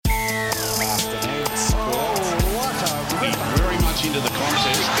much into the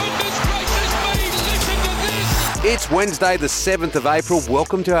contest. Goodness gracious me, listen to this! It's Wednesday, the 7th of April.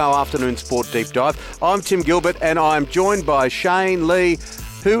 Welcome to our afternoon sport deep dive. I'm Tim Gilbert, and I'm joined by Shane Lee,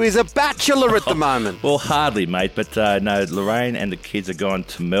 who is a bachelor at the moment. Well, hardly, mate, but no, Lorraine and the kids are gone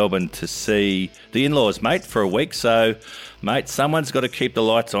to Melbourne to see the in-laws, mate, for a week. So, mate, someone's got to keep the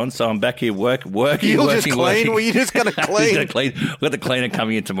lights on. So I'm back here working. You'll just clean? Were you just going to clean? Just clean. We've got the cleaner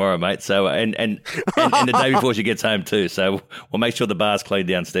coming in tomorrow, mate. So and the day before she gets home too. So we'll make sure the bar's clean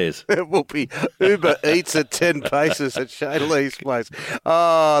downstairs. It will be Uber Eats at 10 paces at Shane Lee's place.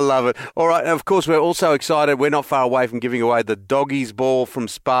 Oh, I love it. All right, and of course, we're also excited. We're not far away from giving away the Doggies ball from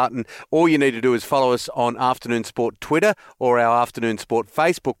Spartan. All you need to do is follow us on Afternoon Sport Twitter or our Afternoon Sport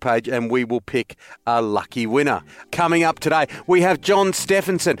Facebook page, and we will pick a lucky winner. Coming up today, we have John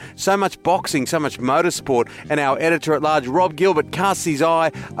Stephenson. So much boxing, so much motorsport, and our editor-at-large, Rob Gilbert, casts his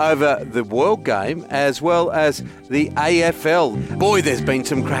eye over the World Game as well as the AFL. Boy, there's been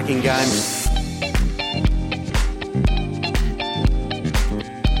some cracking games.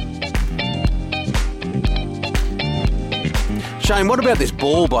 Shane, what about this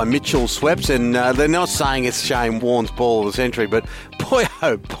ball by Mitchell Sweps? And they're not saying it's Shane Warne's ball of the century, but boy,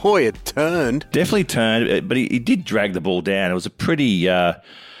 oh boy, it turned. Definitely turned, but he did drag the ball down. It was a pretty...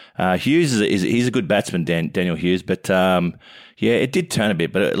 Hughes he's a good batsman, Daniel Hughes, but yeah, it did turn a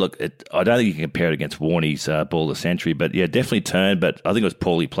bit. But look, I don't think you can compare it against Warney's ball of the century. But yeah, definitely turned. But I think it was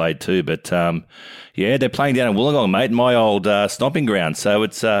poorly played too. But yeah, they're playing down in Wollongong, mate, my old stomping ground. So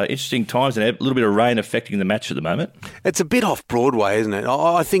it's interesting times and a little bit of rain affecting the match at the moment. It's a bit off Broadway, isn't it?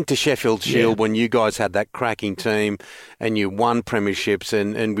 I think to Sheffield Shield when you guys had that cracking team and you won premierships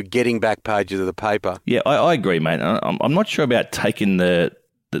and were getting back pages of the paper. Yeah, I agree, mate. I'm not sure about taking the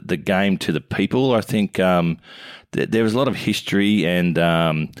game to the people. I think there was a lot of history, and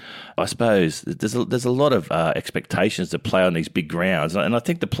I suppose there's a lot of expectations to play on these big grounds, and I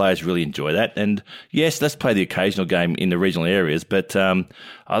think the players really enjoy that. And yes, let's play the occasional game in the regional areas, but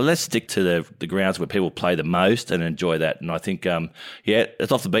let's stick to the grounds where people play the most and enjoy that. And I think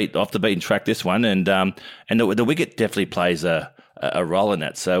it's off the beaten track, this one, and the wicket definitely plays a role in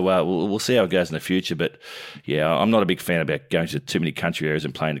that. So we'll see how it goes in the future. But yeah, I'm not a big fan about going to too many country areas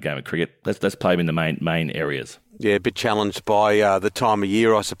and playing the game of cricket. Let's play them in the main areas. Yeah, a bit challenged by the time of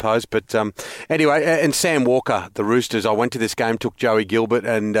year, I suppose. But anyway, and Sam Walker, the Roosters, I went to this game, took Joey Gilbert,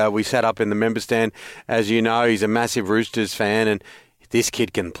 and we sat up in the member stand. As you know, he's a massive Roosters fan, and this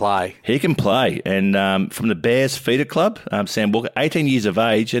kid can play. He can play. And from the Bears Feeder Club, Sam Walker, 18 years of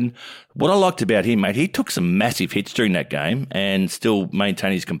age. And what I liked about him, mate, he took some massive hits during that game and still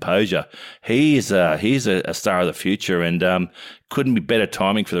maintained his composure. He's a star of the future, and couldn't be better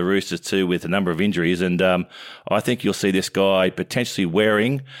timing for the Roosters too, with a number of injuries. And I think you'll see this guy potentially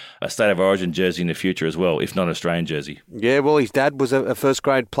wearing a State of Origin jersey in the future as well, if not an Australian jersey. Yeah, well, his dad was a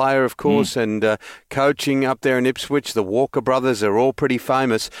first-grade player, of course, and coaching up there in Ipswich. The Walker brothers are all pretty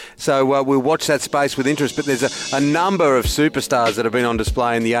famous. So we'll watch that space with interest. But there's a number of superstars that have been on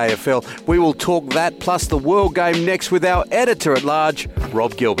display in the AFL. We will talk that plus the World Game next with our editor-at-large,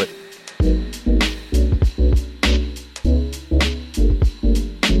 Rob Gilbert.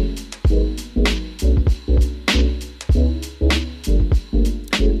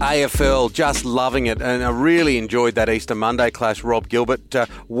 AFL, just loving it, and I really enjoyed that Easter Monday clash, Rob Gilbert.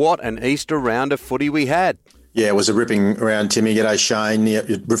 What an Easter round of footy we had. Yeah, it was a ripping round, Timmy. G'day, Shane. Yeah,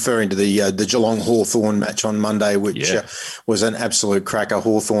 referring to the Geelong-Hawthorn match on Monday, which was an absolute cracker.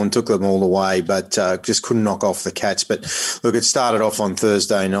 Hawthorn took them all away, but just couldn't knock off the Cats. But look, it started off on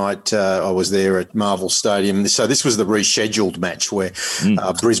Thursday night. I was there at Marvel Stadium. So this was the rescheduled match where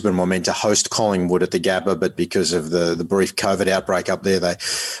Brisbane were meant to host Collingwood at the Gabba, but because of the brief COVID outbreak up there,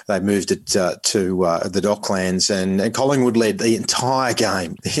 they moved it to the Docklands, and Collingwood led the entire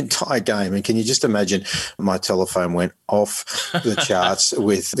game. And can you just imagine? My telephone went off the charts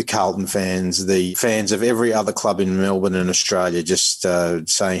with the Carlton fans, the fans of every other club in Melbourne and Australia, just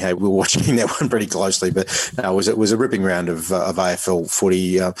saying, "Hey, we're watching that one pretty closely." But no, it was a ripping round of AFL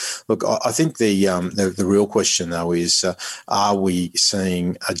footy. Look, I think the real question though is, are we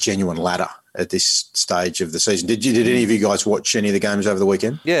seeing a genuine ladder at this stage of the season? Did any of you guys watch any of the games over the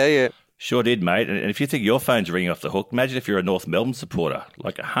weekend? Yeah. Sure did, mate. And if you think your phone's ringing off the hook, imagine if you're a North Melbourne supporter.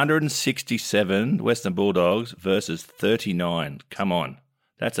 Like 167 Western Bulldogs versus 39. Come on.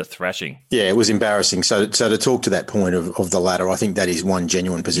 That's a thrashing. Yeah, it was embarrassing. So to talk to that point of the ladder, I think that is one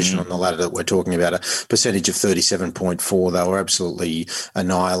genuine position on the ladder that we're talking about. A percentage of 37.4. They were absolutely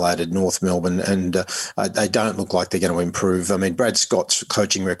annihilated, North Melbourne, and they don't look like they're going to improve. I mean, Brad Scott's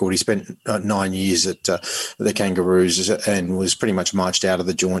coaching record, he spent 9 years at the Kangaroos and was pretty much marched out of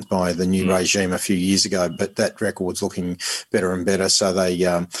the joint by the new regime a few years ago, but that record's looking better and better. So they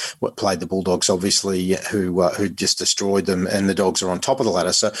played the Bulldogs, obviously, who just destroyed them, and the Dogs are on top of the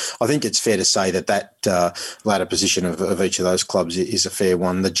ladder. So I think it's fair to say that ladder position of each of those clubs is a fair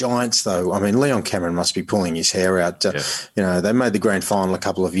one. The Giants, though, I mean, Leon Cameron must be pulling his hair out. You know, they made the grand final a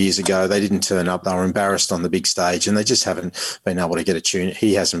couple of years ago. They didn't turn up. They were embarrassed on the big stage, and they just haven't been able to get a tune.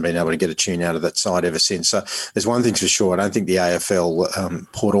 He hasn't been able to get a tune out of that side ever since. So there's one thing for sure. I don't think the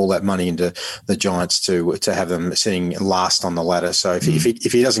AFL poured all that money into the Giants to have them sitting last on the ladder. So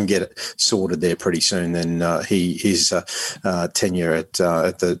if he doesn't get it sorted there pretty soon, then his tenure at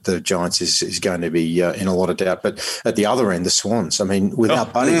the Giants is going to be in a lot of doubt. But at the other end, the Swans, I mean,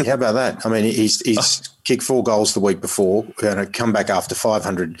 without Buddy, how about that? I mean, he's kicked 4 goals the week before, going to come back after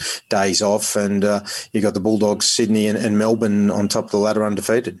 500 days off, and you got the Bulldogs, Sydney and Melbourne on top of the ladder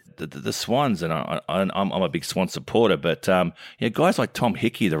undefeated. The Swans, and I'm a big Swan supporter, but guys like Tom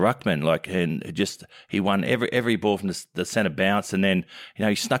Hickey, the ruckman, he won every ball from the centre bounce, and then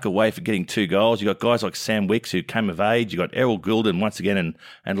he snuck away for getting 2 goals. You got guys like Sam Wicks who came of age. You got Errol Goulden once again,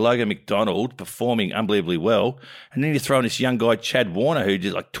 and Logan McDonald performing unbelievably well, and then you throw in this young guy Chad Warner who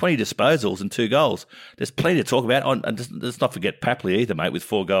did like 20 disposals and 2 goals. There's plenty to talk about. And let's not forget Papley either, mate, with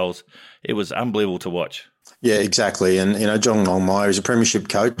 4 goals. It was unbelievable to watch. Yeah, exactly. And, John Longmire is a premiership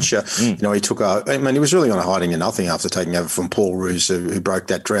coach. He he was really on a hiding to nothing after taking over from Paul Roos, who broke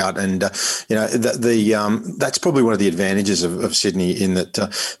that drought. And, that's probably one of the advantages of Sydney in that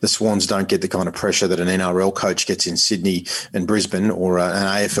the Swans don't get the kind of pressure that an NRL coach gets in Sydney and Brisbane, or an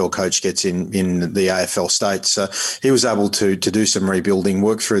AFL coach gets in the AFL states. He was able to do some rebuilding,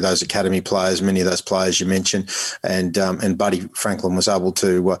 work through those academy players, many of those players you mentioned, and Buddy Franklin was able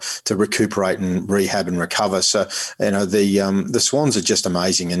to recuperate and rehab and recover. So, the Swans are just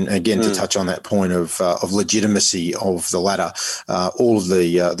amazing. And again, to touch on that point of legitimacy of the ladder, all of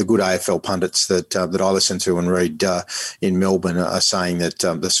the good AFL pundits that I listen to and read in Melbourne are saying that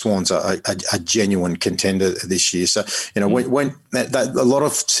the Swans are a genuine contender this year. So, when a lot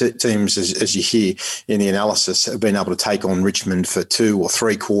of teams, as you hear in the analysis, have been able to take on Richmond for 2 or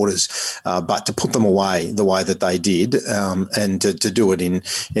 3 quarters, but to put them away the way that they did, and to do it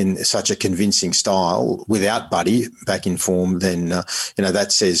in such a convincing style without Buddy back in form, then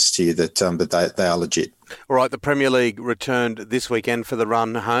that says to you that they are legit. All right, the Premier League returned this weekend for the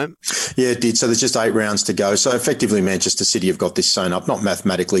run home. Yeah, it did. So there's just 8 rounds to go. So effectively Manchester City have got this sewn up, not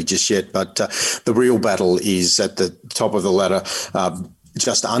mathematically just yet, but the real battle is at the top of the ladder,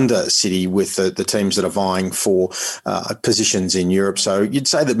 just under City, with the teams that are vying for positions in Europe. So you'd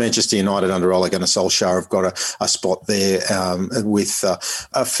say that Manchester United under Ole Gunnar Solskjaer have got a spot there, with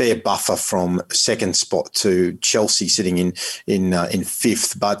a fair buffer from second spot to Chelsea sitting in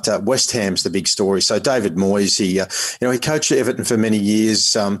 5th. But West Ham's the big story. So David Moyes, he coached Everton for many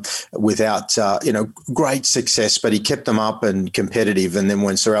years without great success, but he kept them up and competitive. And then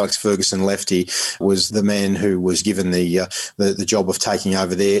when Sir Alex Ferguson left, he was the man who was given the job of taking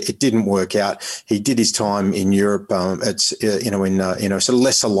over there. It didn't work out. He did his time in Europe, in sort of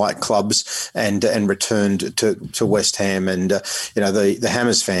lesser light clubs, and returned to West Ham. And the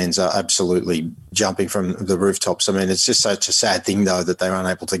Hammers fans are absolutely jumping from the rooftops. I mean, it's just such a sad thing though that they're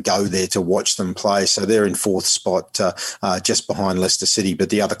unable to go there to watch them play. So they're in 4th spot, just behind Leicester City.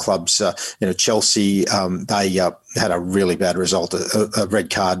 But the other clubs, Chelsea, they had a really bad result, a red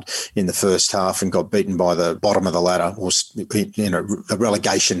card in the first half, and got beaten by the bottom of the ladder, a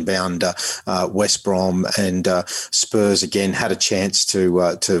relegation-bound West Brom, and Spurs again had a chance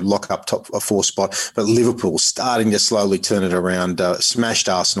to lock up top 4 spot, but Liverpool starting to slowly turn it around, smashed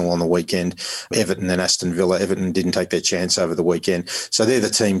Arsenal on the weekend, Everton and Aston Villa. Everton didn't take their chance over the weekend. So they're the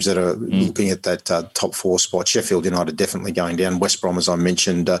teams that are looking at that top 4 spot. Sheffield United definitely going down. West Brom, as I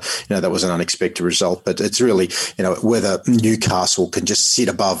mentioned, that was an unexpected result, but it's really, whether Newcastle can just sit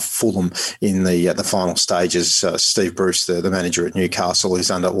above Fulham in the final stages. Steve Bruce, the manager at Newcastle, is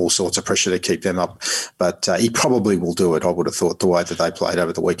under all sorts of pressure to keep them up, but he probably will do it, I would have thought, the way that they played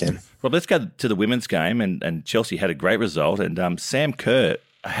over the weekend. Well, let's go to the women's game, and Chelsea had a great result, and Sam Kerr,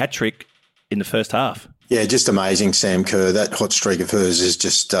 a hat-trick in the first half. Yeah, just amazing, Sam Kerr. That hot streak of hers is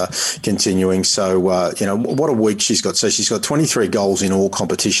just continuing. So, what a week she's got. So she's got 23 goals in all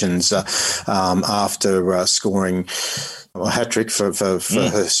competitions after scoring A hat-trick for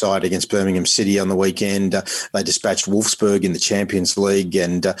her side against Birmingham City on the weekend. They dispatched Wolfsburg in the Champions League,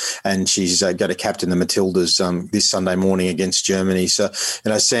 and she's going to captain the Matildas this Sunday morning against Germany. So,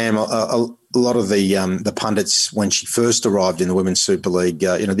 Sam, a lot of the pundits, when she first arrived in the Women's Super League,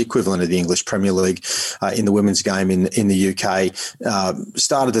 the equivalent of the English Premier League in the women's game in the UK,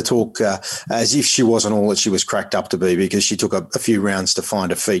 started to talk as if she wasn't all that she was cracked up to be, because she took a few rounds to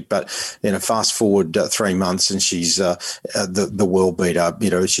find her feet. But fast forward 3 months, and she's the world beater.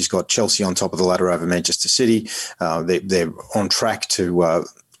 She's got Chelsea on top of the ladder over Manchester City. They're on track to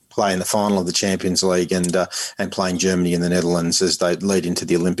play in the final of the Champions League and playing Germany and the Netherlands as they lead into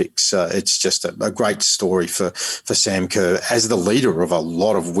the Olympics. It's just a great story for Sam Kerr as the leader of a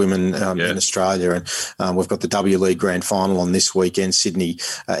lot of women in Australia. And we've got the W League Grand Final on this weekend, Sydney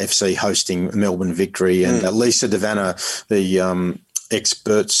FC hosting Melbourne Victory. And Lisa Devanna, the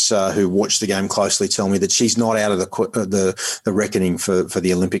experts who watch the game closely tell me that she's not out of the reckoning for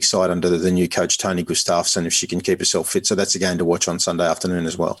the Olympic side under the new coach Tony Gustafsson if she can keep herself fit. So that's a game to watch on Sunday afternoon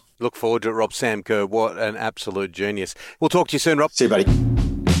as well. Look forward to it, Rob. Sam Kerr, what an absolute genius. We'll talk to you soon, Rob. See you, buddy.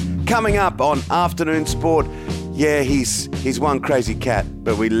 Coming up on Afternoon Sport, yeah, he's one crazy cat,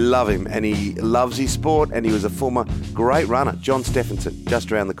 but we love him and he loves his sport, and he was a former great runner. John Stephenson,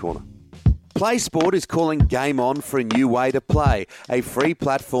 just around the corner. Play Sport is calling Game On for a new way to play, a free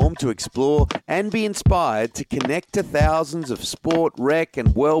platform to explore and be inspired to connect to thousands of sport, rec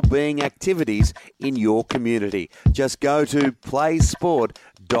and well-being activities in your community. Just go to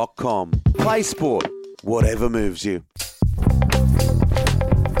playsport.com. Play Sport, whatever moves you.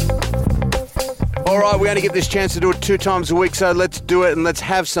 All right, we only get this chance to do it 2 times a week, so let's do it and let's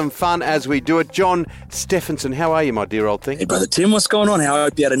have some fun as we do it. John Stephenson, how are you, my dear old thing? Hey, Brother Tim, what's going on? I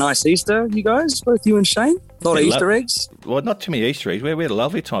hope you had a nice Easter, you guys, both you and Shane. A lot of Easter eggs. Well, not too many Easter eggs. We had a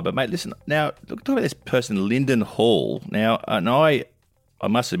lovely time. But, mate, listen, now, talk about this person, Lyndon Hall. Now, and I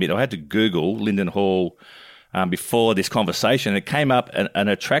must admit, I had to Google Lyndon Hall before this conversation. It came up an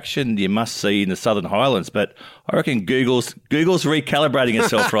attraction you must see in the Southern Highlands. But I reckon Google's recalibrating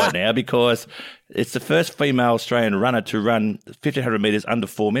itself right now, because it's the first female Australian runner to run 1,500 metres under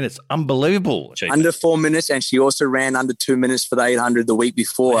 4 minutes. Unbelievable. Under 4 minutes, and she also ran under 2 minutes for the 800 the week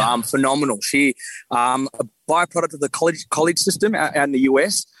before. Wow. Phenomenal. She, a byproduct of the college system out in the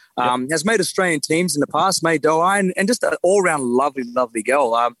US, has made Australian teams in the past, made Doha, and just an all-round lovely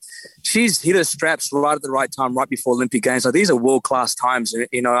girl. She's hit her straps right at the right time, right before Olympic Games. So these are world-class times.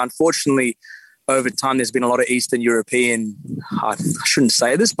 Unfortunately, over time, there's been a lot of Eastern European, I shouldn't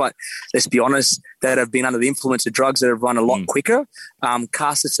say this, but let's be honest, that have been under the influence of drugs that have run a lot quicker.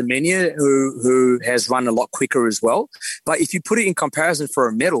 Caster Semenya, who has run a lot quicker as well. But if you put it in comparison for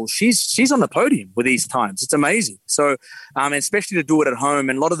a medal, she's on the podium with these times. It's amazing. So, and especially to do it at home,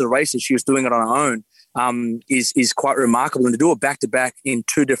 and a lot of the races she was doing it on her own, is quite remarkable. And to do it back-to-back in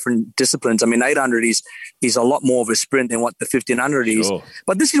 2 different disciplines, 800 is a lot more of a sprint than what the 1,500 is. Sure.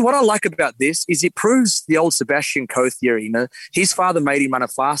 But this is what I like about this, is it proves the old Sebastian Coe theory. His father made him run a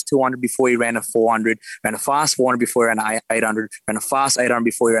fast 200 before he ran a 400, ran a fast 400 before he ran a 800, ran a fast 800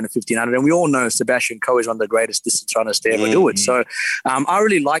 before he ran a 1,500. And we all know Sebastian Coe is one of the greatest distance runners to ever do it. So I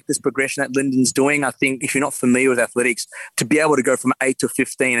really like this progression that Lyndon's doing. I think if you're not familiar with athletics, to be able to go from 8 to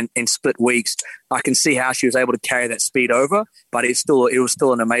 15 in split weeks, I can see how she was able to carry that speed over, but it was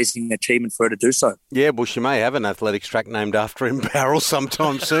still an amazing achievement for her to do so. Yeah, well, she may have an athletics track named after him, Barrel,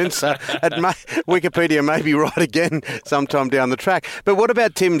 sometime soon. So Wikipedia may be right again sometime down the track. But what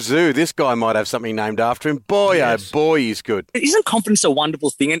about Tim Zhu? This guy might have something named after him. Boy, yes. Oh boy, he's good. Isn't confidence a wonderful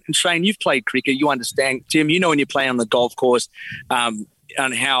thing? And Shane, you've played cricket, you understand. Tim, when you play on the golf course,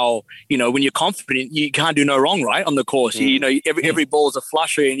 and how, when you're confident, you can't do no wrong, right, on the course. Every ball is a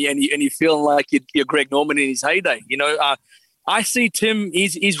flusher, and you feel like you're Greg Norman in his heyday. I see Tim,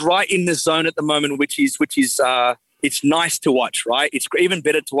 he's right in the zone at the moment, which is it's nice to watch, right? It's even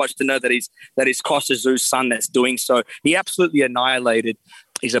better to watch to know that it's Costa Zhu's son that's doing so. He absolutely annihilated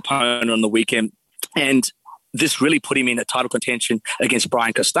his opponent on the weekend, and this really put him in a title contention against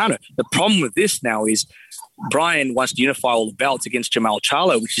Brian Castano. The problem with this now is Brian wants to unify all the belts against Jamal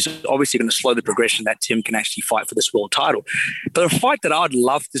Charlo, which is obviously going to slow the progression that Tim can actually fight for this world title. But a fight that I'd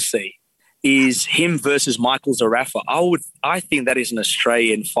love to see is him versus Michael Zarafa. I think that is an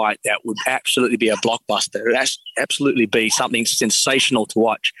Australian fight that would absolutely be a blockbuster. It would absolutely be something sensational to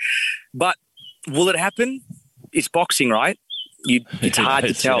watch. But will it happen? It's boxing, right? It's hard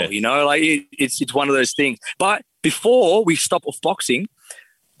to tell, it's one of those things. But before we stop off boxing,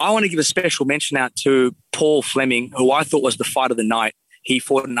 I want to give a special mention out to Paul Fleming, who I thought was the fight of the night. He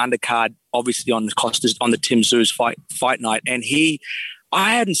fought an undercard, obviously on the Tim Zhu's fight night, and he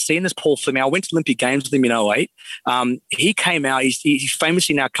I hadn't seen this Paul Fleming. I went to Olympic Games with him in 2008. He came out. He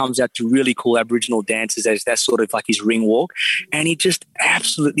famously now comes out to really cool Aboriginal dances as that's sort of like his ring walk. And he just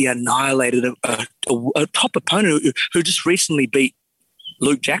absolutely annihilated a top opponent who just recently beat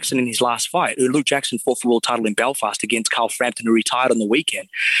Luke Jackson in his last fight. Luke Jackson fought for the world title in Belfast against Carl Frampton, who retired on the weekend.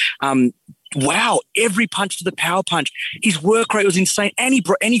 Wow, every punch to the power punch. His work rate was insane. And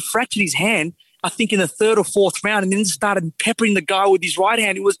he fractured his hand, I think, in the third or fourth round, and then started peppering the guy with his right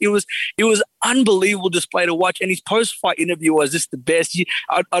hand. It was unbelievable display to watch. And his post-fight interview was just the best.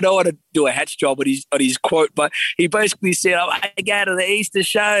 I don't want to do a hatch job on his quote, but he basically said, I go to the Easter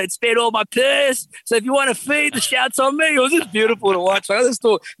show and spend all my purse. So if you want to feed, the shout's on me. It was just beautiful to watch. I just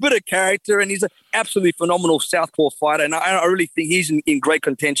thought a bit of character, and he's an absolutely phenomenal southpaw fighter. And I really think he's in great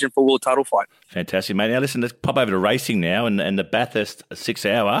contention for a world title fight. Fantastic, mate. Now, listen, let's pop over to racing now and the Bathurst 6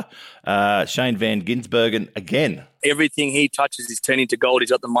 hour. Shane Van Gisbergen again. Everything he touches is turning to gold.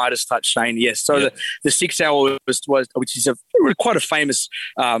 He's got the Midas touch, Shane. Yes. So the 6 hour was which is quite a famous.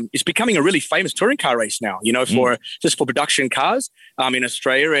 It's becoming a really famous touring car race now. For production cars in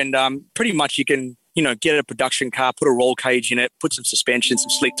Australia, and pretty much you can get a production car, put a roll cage in it, put some suspension, some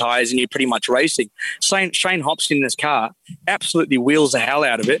slick tires, and you're pretty much racing. Shane hops in this car, absolutely wheels the hell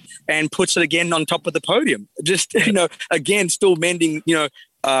out of it, and puts it again on top of the podium. Just again, still mending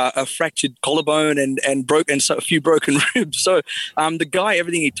a fractured collarbone and so a few broken ribs. So the guy,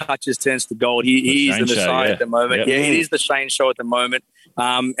 everything he touches turns to gold. He's the Messiah at the moment. Yep. Yeah, it is the Shane show at the moment,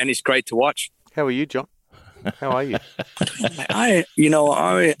 and it's great to watch. How are you, John? How are you? I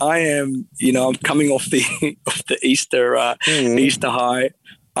am. I'm coming off the Easter Easter high.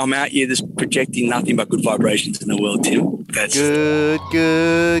 I'm out here just projecting nothing but good vibrations in the world, Tim. That's good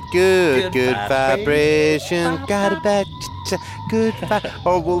vibration. Got it back. Good.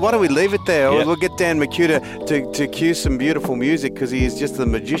 Oh, well, why don't we leave it there? Yep. We'll get Dan McHugh to cue some beautiful music, because he is just the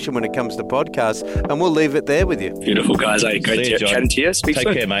magician when it comes to podcasts, and we'll leave it there with you. Beautiful, guys. Hey, great chatting to you. Speak soon.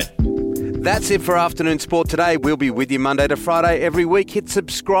 Take care, mate. That's it for Afternoon Sport today. We'll be with you Monday to Friday every week. Hit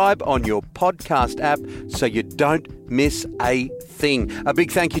subscribe on your podcast app so you don't miss a thing. A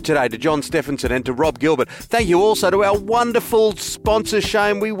big thank you today to John Stephenson and to Rob Gilbert. Thank you also to our wonderful sponsors,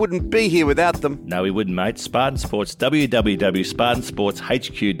 Shane. We wouldn't be here without them. No, we wouldn't, mate. Spartan Sports,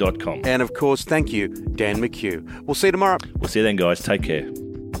 www.spartansportshq.com. And, of course, thank you, Dan McHugh. We'll see you tomorrow. We'll see you then, guys. Take care.